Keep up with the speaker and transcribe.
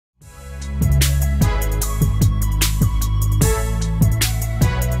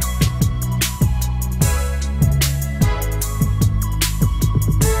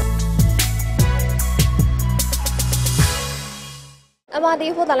တီ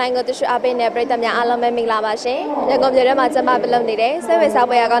ဖို့တလိုင်းကိုတ िश အပေးနဲ့ပြည်သက်များအားလုံးပဲမင်္ဂလာပါရှင်။ရန်ကုန်မြို့ထဲမှာကျင်းပပြုလုပ်နေတဲ့စိတ်ဝင်စား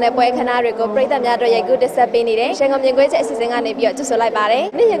ပွဲရကောင်းတဲ့ပွဲအခမ်းအနားတွေကိုပြည်သက်များတို့ရိုက်ကူးတက်ဆက်ပေးနေတဲ့ရန်ကုန်မြင်ကွင်းချက်အစီအစဉ်ကနေပြီးတော့ကြိုဆိုလိုက်ပါတယ်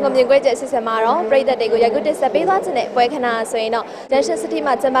။ဒီရန်ကုန်မြင်ကွင်းချက်အစီအစဉ်မှာတော့ပြည်သက်တွေကိုရိုက်ကူးတက်ဆက်ပေးသွားခြင်းနဲ့ပွဲအခမ်းအနားဆိုရင်တော့ Junction City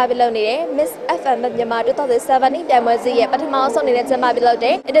မှာကျင်းပပြုလုပ်နေတဲ့ Miss F.M.F မြန်မာ2017ပြိုင်ပွဲစီးရဲ့ပထမဆုံးအနေနဲ့ကျင်းပပြုလုပ်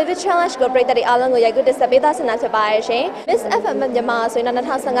တဲ့ Interview Challenge ကိုပြည်သက်တွေအားလုံးကိုရိုက်ကူးတက်ဆက်ပေးသွားခြင်းဖြစ်ပါရဲ့ရှင်။ Miss F.M.F မြန်မာဆိုရင်တော့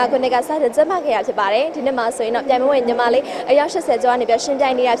2015ခုနှစ်ကစတင်ကျင်းပခဲ့ရဖြစ်ပါတယ်။ဒီနှစ်မှာဆိုရင်တော့ပြိုင်ပွဲဝင်ညီမလေးအယောက်80ကျော်နေပြီးရှင်ပြို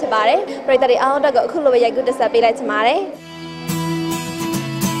င်နေတာဖြစ်ပါတယ်။ပြည်သက်တွေအားလုံးတက်ကိုအခုလိုပဲရိုက်ကူးတက်ဆက်ပေးလိုက်ချင်ပါတယ်။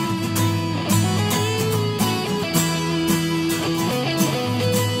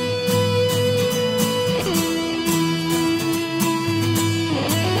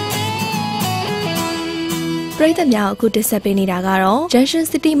ပြည်သက်များအခုတက်ဆက်ပေးနေတာကတော့ Junction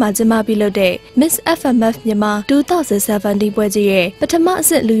City မှာကျင်းပပြုလုပ်တဲ့ Miss F.M.F မြန်မာ2017ပွဲကြီးရဲ့ပထမအဆ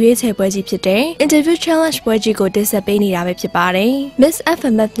င့်လူရွေးချယ်ပွဲကြီးဖြစ်တဲ့ Interview Challenge ပွဲကြီးကိုတက်ဆက်ပေးနေတာပဲဖြစ်ပါတယ်။ Miss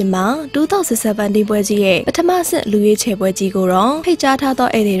F.M.F မြန်မာ2017ပွဲကြီးရဲ့ပထမအဆင့်လူရွေးချယ်ပွဲကြီးကိုတော့ဖိတ်ကြားထားသော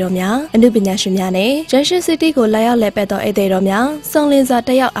ဧည့်သည်တော်များအနုပညာရှင်များနဲ့ Junction City ကိုလာရောက်လည်ပတ်သောဧည့်သည်တော်များစုံလင်စွာတ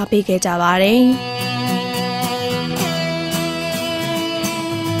က်ရောက်အားပေးခဲ့ကြပါတယ်။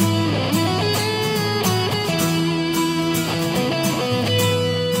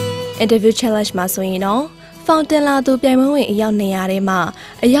 Interview Challenge မှာဆိုရင်တော့ဖောင်တင်လာသူပြိုင်ပွဲဝင်အယောက်200ထဲမှာ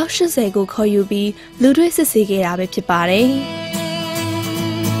အယောက်80ကိုခေါ်ယူပြီးလူတွေ့စစ်ဆေးခဲ့တာပဲဖြစ်ပါတယ်။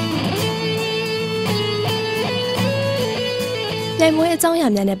ပြိုင်ပွဲအကြောင်းအရာ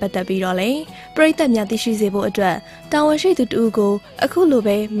များနဲ့ပတ်သက်ပြီးတော့လည်းပရိသတ်များသိရှိစေဖို့အတွက်တာဝန်ရှိသူတူကိုအခုလို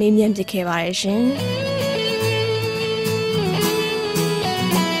ပဲမေးမြန်းပစ်ခဲ့ပါတယ်ရှင်။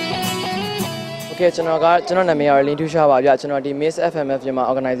ကျွန်တော်နာမည်ကတော့လင်းထူးရှာပါဗျကျွန်တော်ဒီ Miss F.M.F မြန်မာ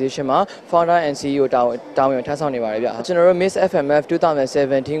organization မှာ founder and CEO တာဝန်ထမ်းဆောင်နေပါတယ်ဗျကျွန်တော်တို့ Miss F.M.F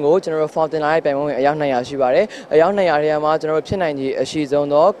 2017ကိုကျွန်တော်တို့ found တင်လာတဲ့ပြိုင်ပွဲဝင်အယောက်200ရှိပါတယ်အယောက်200ထဲမှာကျွန်တော်တို့ဖြစ်နိုင်ခြေအရှိဆုံး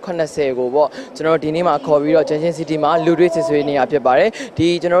တော့80ကိုပေါ့ကျွန်တော်တို့ဒီနေ့မှာခေါ်ပြီးတော့ Junction City မှာလူတွေ့စစ်ဆေးနေရဖြစ်ပါတယ်ဒီ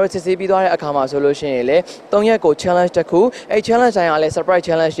ကျွန်တော်တို့စစ်ဆေးပြီးသွားတဲ့အခါမှာဆိုလို့ရှိရင်လေ3ရက်ကို challenge တစ်ခုအဲ့ challenge တိုင်းကလည်း surprise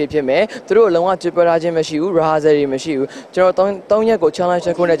challenge တွေဖြစ်မယ်သူတို့လုံးဝကြိုးပမ်းခြင်းမရှိဘူး rehearsal တွေမရှိဘူးကျွန်တော်3ရက်ကို challenge တ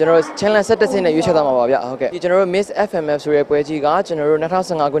စ်ခုနဲ့ကျွန်တော်တို့ challenge 17ဆင့်နဲ့ရွေးချယ်သွားမှာပါဗျဟုတ်ကဲ့ဒီကျွန်တော်တို့ Miss F.M.F ဆိုတဲ့ပွဲကြီးကကျွန်တော်တို့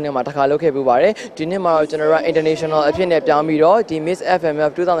2015ခုနှစ်မှာတစ်ခါလုပ်ခဲ့ပူပါတယ်ဒီနှစ်မှာကျွန်တော်တို့ international အဖြစ်နဲ့ပြောင်းပြီးတော့ဒီ Miss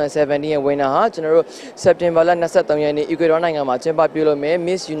F.M.F 2017ရဲ့ winner ဟာကျွန်တော်တို့ September 23ရက်နေ့ Ecuador နိုင်ငံမှာကျင်းပပြုလုပ်မယ်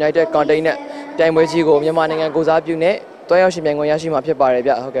Miss United Continent ပြိုင်ပွဲကြီးကိုမြန်မာနိုင်ငံကိုစားပြုနဲ့တွဲရောက်ရှင်ပြိုင်ခွင့်ရရှိမှာဖြစ်ပါတယ်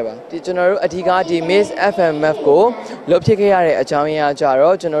ဗျဟုတ်ကဲ့ပါဒီကျွန်တော်တို့အထူးကဒီ Miss F.M.F ကိုလုပ်ဖြစ်ခဲ့ရတဲ့အကြောင်းရင်းအကြ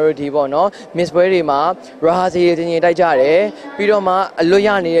တော့ကျွန်တော်တို့ဒီပေါ့နော် Miss ပွဲတွေမှာ rehearsal တွေတင်တိုက်ကြတယ်ပြီးတော့မှအလွတ်ရ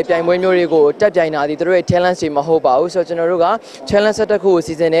နေတဲ့ပြိုင်ပွဲမျိုးတွေကိုတက်ပြိုင်တာဒီတို့ရဲ့ talent တွေမဟုတ်ပါဘူးဆိုတော့ကျွန်တော်တို့က challenge ဆက်တစ်ခုကို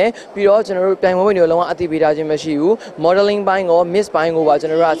စီစဉ်တယ်ပြီးတော့ကျွန်တော်တို့ပြိုင်ပွဲဝင်တွေလုံးဝအသိပေးထားခြင်းမရှိဘူး modeling ဘိုင်းကို Miss ဘိုင်းကိုပါကျွ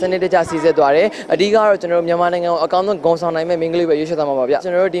န်တော်တို့ကစနစ်တကျစီစဉ်သွားတယ်အဓိကတော့ကျွန်တော်တို့မြန်မာနိုင်ငံကိုအကောင်းဆုံးဂုဏ်ဆောင်နိုင်မဲ့မိန်းကလေးပဲရွေးချယ်သွားမှာပါဗျကျွ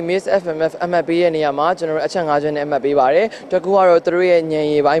န်တော်တို့ဒီ Miss F.M.F အမှတ်ပေးရဲ့နေရာမှာကျွန်တော်တို့အချက်5ချက်နဲ့အမှတ်ပေးပါတယ်တကူကတော့သူတို့ရဲ့ဉာဏ်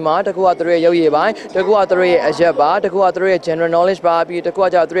ရည်ပိုင်းမှာတကူကသူတို့ရဲ့ရုပ်ရည်ပိုင်းတကူကသူတို့ရဲ့အရက်ပါတကူကသူတို့ရဲ့ general knowledge ပါပြီးတကူက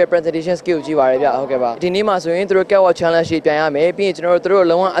ကျတော့သူတို့ရဲ့ presentation skill ကြီးပါတယ်ဗျဟုတ်ကဲ့ပါဒီနေ့မှာဆိုရင်သူတို့ catwalk challenge တွေပြန်ရမယ်ပြီးရင်ကျွန်တော်တို့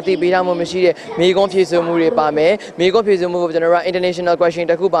လုံးဝအသိပေးထားမှုမရှိတဲ့မိကုံးဖြည့်ဆို့မှုတွေပါမယ်မိကုံးဖြည့်ဆို့မှုကိုကျွန်တော်တို့ international question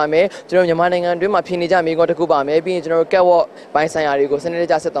တခုပါမယ်ကျွန်တော်မြန်မာနိုင်ငံအတွင်းမှာဖြည့်နေကြမိကုံးတခုပါမယ်ပြီးရင်ကျွန်တော်တို့ catwalk ပိုင်းဆိုင်ရာတွေကိုစနစ်တ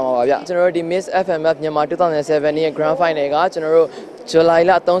ကျဆက်သွားမှာပါဗျကျွန်တော်တို့ဒီ Miss F.M.F မြန်မာ2017ရဲ့ grand final ကကျွန်တော်တို့ဇူလိုင်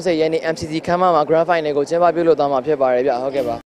လ30ရက်နေ့ MCC ခန်းမမှာ grand final ကိုကျင်းပပြုလုပ်သွားမှာဖြစ်ပါတယ်ဗျဟုတ်ကဲ့ပါ